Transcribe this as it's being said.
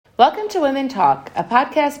Welcome to Women Talk, a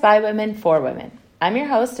podcast by women for women. I'm your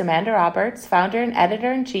host, Amanda Roberts, founder and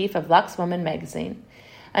editor-in-chief of Lux Woman magazine.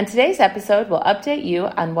 On today's episode, we'll update you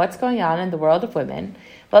on what's going on in the world of women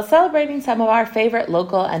while celebrating some of our favorite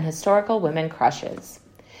local and historical women crushes.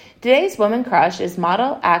 Today's woman crush is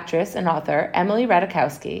model, actress, and author Emily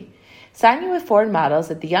Ratajkowski. Signing with Ford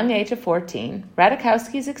Models at the young age of 14,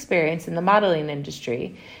 Ratajkowski's experience in the modeling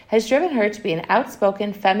industry has driven her to be an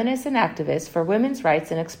outspoken feminist and activist for women's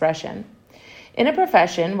rights and expression. In a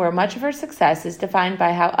profession where much of her success is defined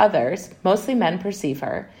by how others, mostly men, perceive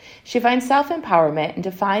her, she finds self-empowerment in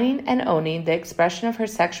defining and owning the expression of her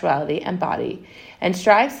sexuality and body, and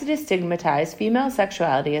strives to destigmatize female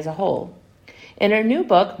sexuality as a whole. In her new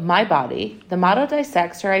book, My Body, the model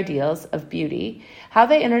dissects her ideals of beauty, how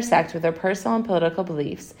they intersect with her personal and political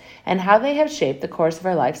beliefs, and how they have shaped the course of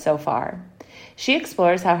her life so far. She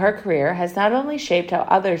explores how her career has not only shaped how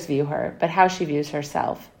others view her, but how she views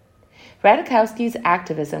herself. Ratajkowski's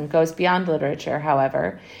activism goes beyond literature,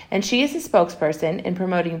 however, and she is a spokesperson in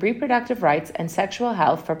promoting reproductive rights and sexual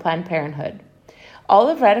health for Planned Parenthood. All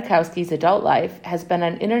of Ratajkowski's adult life has been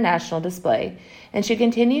on international display, and she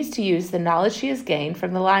continues to use the knowledge she has gained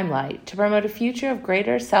from the limelight to promote a future of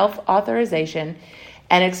greater self-authorization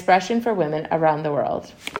and expression for women around the world.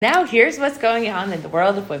 Now here's what's going on in the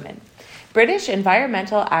world of women. British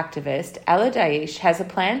environmental activist Ella Daesh has a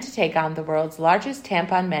plan to take on the world's largest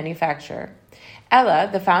tampon manufacturer. Ella,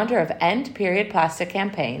 the founder of End Period Plastic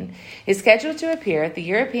Campaign, is scheduled to appear at the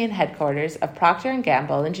European headquarters of Procter &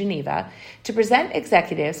 Gamble in Geneva to present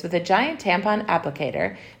executives with a giant tampon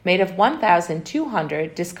applicator made of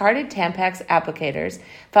 1,200 discarded Tampax applicators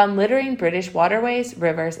found littering British waterways,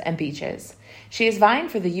 rivers, and beaches. She is vying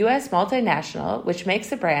for the U.S. multinational, which makes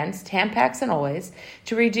the brands Tampax and Always,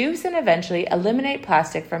 to reduce and eventually eliminate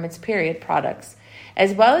plastic from its period products,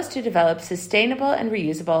 as well as to develop sustainable and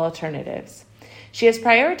reusable alternatives. She has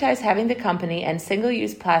prioritized having the company end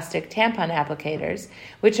single-use plastic tampon applicators,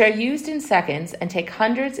 which are used in seconds and take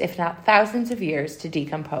hundreds, if not thousands of years to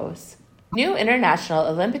decompose. New International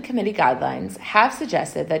Olympic Committee guidelines have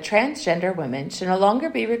suggested that transgender women should no longer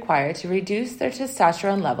be required to reduce their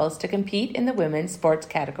testosterone levels to compete in the women's sports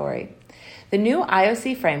category. The new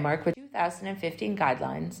IOC framework with 2015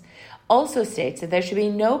 guidelines also states that there should be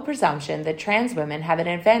no presumption that trans women have an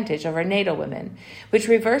advantage over natal women, which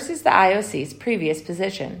reverses the IOC's previous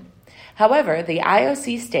position. However, the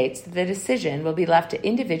IOC states that the decision will be left to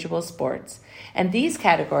individual sports, and these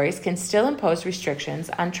categories can still impose restrictions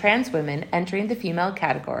on trans women entering the female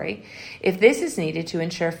category if this is needed to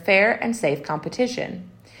ensure fair and safe competition.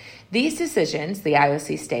 These decisions, the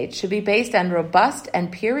IOC states, should be based on robust and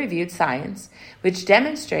peer-reviewed science, which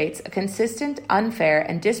demonstrates a consistent, unfair,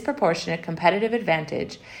 and disproportionate competitive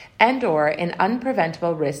advantage and/or an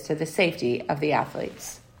unpreventable risk to the safety of the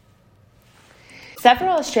athletes.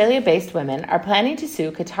 Several Australia-based women are planning to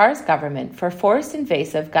sue Qatar's government for forced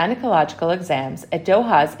invasive gynecological exams at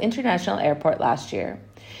Doha's International Airport last year.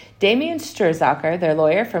 Damien Sturzaker, their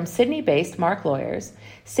lawyer from Sydney-based Mark Lawyers,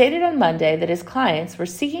 stated on Monday that his clients were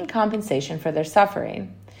seeking compensation for their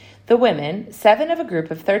suffering. The women, 7 of a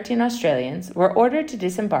group of 13 Australians, were ordered to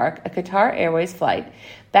disembark a Qatar Airways flight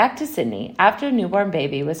back to Sydney after a newborn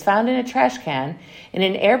baby was found in a trash can in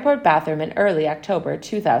an airport bathroom in early October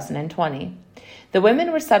 2020. The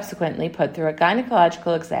women were subsequently put through a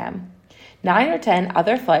gynecological exam. 9 or 10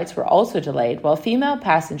 other flights were also delayed while female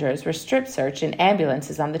passengers were strip-searched in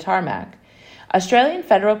ambulances on the tarmac. Australian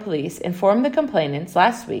Federal Police informed the complainants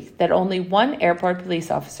last week that only one airport police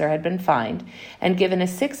officer had been fined and given a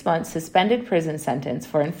 6-month suspended prison sentence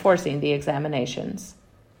for enforcing the examinations.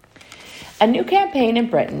 A new campaign in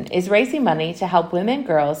Britain is raising money to help women,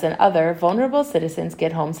 girls, and other vulnerable citizens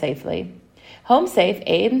get home safely. HomeSafe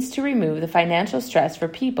aims to remove the financial stress for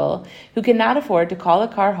people who cannot afford to call a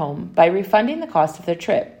car home by refunding the cost of their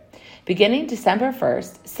trip. Beginning December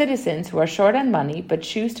 1st, citizens who are short on money but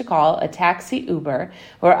choose to call a taxi, Uber,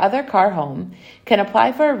 or other car home can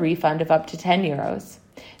apply for a refund of up to €10.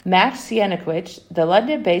 Matt Sienkiewicz, the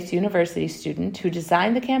London-based university student who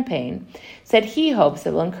designed the campaign, said he hopes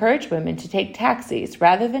it will encourage women to take taxis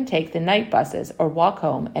rather than take the night buses or walk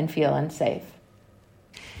home and feel unsafe.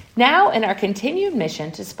 Now, in our continued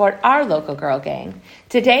mission to support our local girl gang,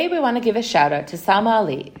 today we want to give a shout out to Salma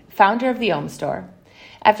Ali, founder of the Ohm Store.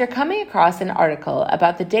 After coming across an article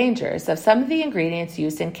about the dangers of some of the ingredients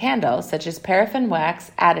used in candles, such as paraffin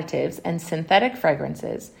wax, additives, and synthetic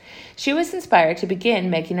fragrances, she was inspired to begin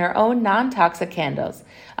making her own non-toxic candles,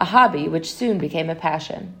 a hobby which soon became a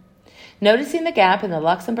passion. Noticing the gap in the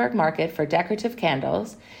Luxembourg market for decorative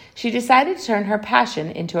candles, she decided to turn her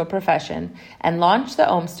passion into a profession and launched the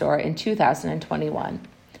Ohm Store in 2021.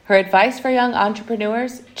 Her advice for young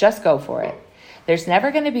entrepreneurs: just go for it. There's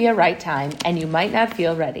never going to be a right time, and you might not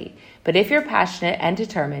feel ready. But if you're passionate and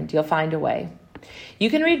determined, you'll find a way. You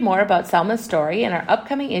can read more about Selma's story in our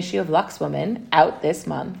upcoming issue of Lux Woman, out this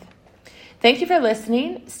month. Thank you for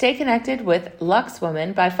listening. Stay connected with Lux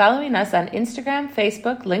Woman by following us on Instagram,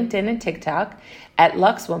 Facebook, LinkedIn, and TikTok at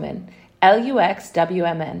Lux Woman,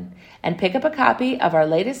 LUXWMN, and pick up a copy of our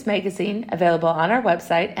latest magazine available on our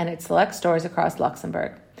website and at select stores across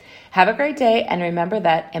Luxembourg. Have a great day, and remember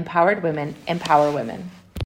that empowered women empower women.